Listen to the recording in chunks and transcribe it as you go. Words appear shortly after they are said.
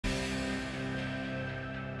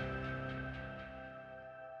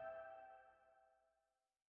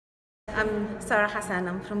I'm Sarah Hassan.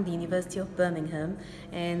 I'm from the University of Birmingham,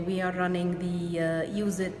 and we are running the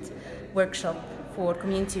Use It workshop for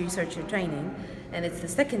community researcher training, and it's the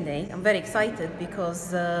second day. I'm very excited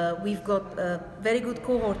because we've got a very good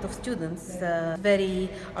cohort of students, very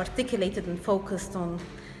articulated and focused on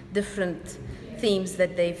different themes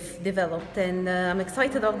that they've developed, and I'm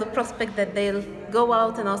excited of the prospect that they'll go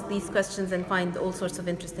out and ask these questions and find all sorts of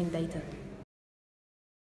interesting data.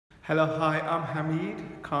 Hello, hi, I'm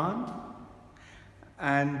Hamid Khan,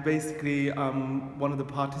 and basically I'm one of the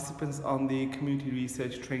participants on the community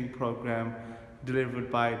research training program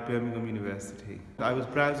delivered by Birmingham University. I was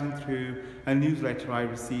browsing through a newsletter I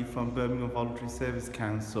received from Birmingham Voluntary Service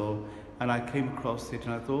Council, and I came across it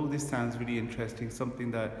and I thought, oh, this sounds really interesting,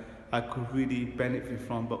 something that I could really benefit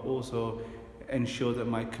from, but also ensure that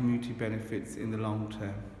my community benefits in the long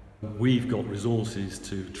term. We've got resources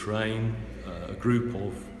to train a group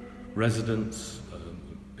of residents,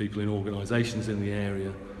 people in organisations in the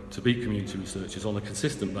area to be community researchers on a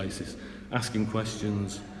consistent basis, asking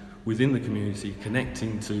questions within the community,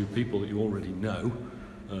 connecting to people that you already know,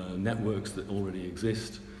 networks that already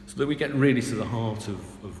exist, so that we get really to the heart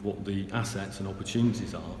of what the assets and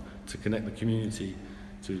opportunities are to connect the community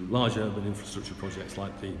to large urban infrastructure projects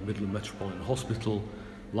like the Midland Metropolitan Hospital,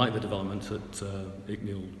 like the development at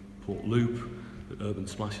Icknield Port Loop that Urban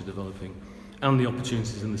Splash are developing, and the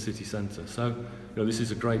opportunities in the city centre. So, this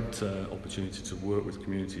is a great opportunity to work with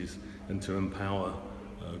communities and to empower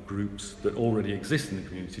groups that already exist in the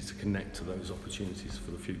community to connect to those opportunities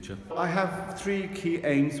for the future. I have three key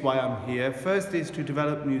aims why I'm here. First is to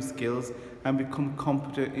develop new skills and become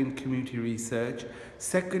competent in community research.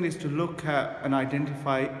 Second is to look at and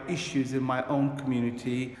identify issues in my own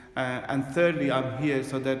community. And thirdly, I'm here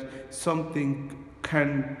so that something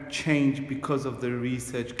can change because of the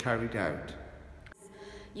research carried out.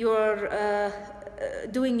 You're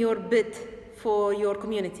doing your bit for your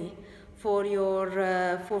community, for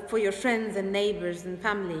your friends and neighbors and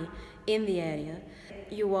family in the area.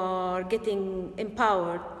 You are getting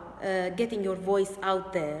empowered, getting your voice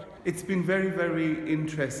out there. It's been very, very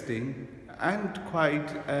interesting and quite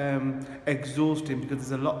exhausting because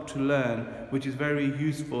there's a lot to learn, which is very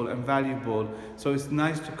useful and valuable. So it's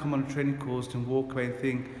nice to come on a training course and walk away and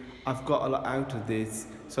think, I've got a lot out of this,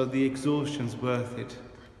 so the exhaustion's worth it.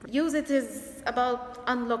 Use It is about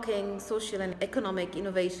unlocking social and economic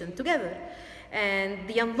innovation together. And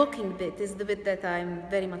the unlocking bit is the bit that I'm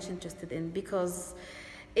very much interested in, because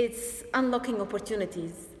it's unlocking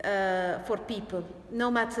opportunities for people, no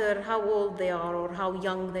matter how old they are or how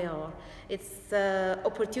young they are. It's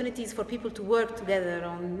opportunities for people to work together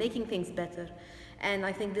on making things better. And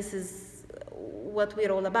I think this is what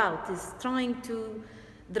we're all about, is trying to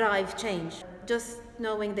drive change. Just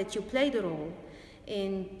knowing that you played a role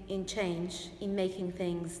in change, in making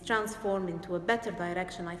things transform into a better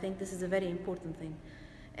direction, I think this is a very important thing.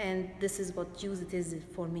 And this is what Use It is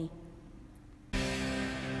for me.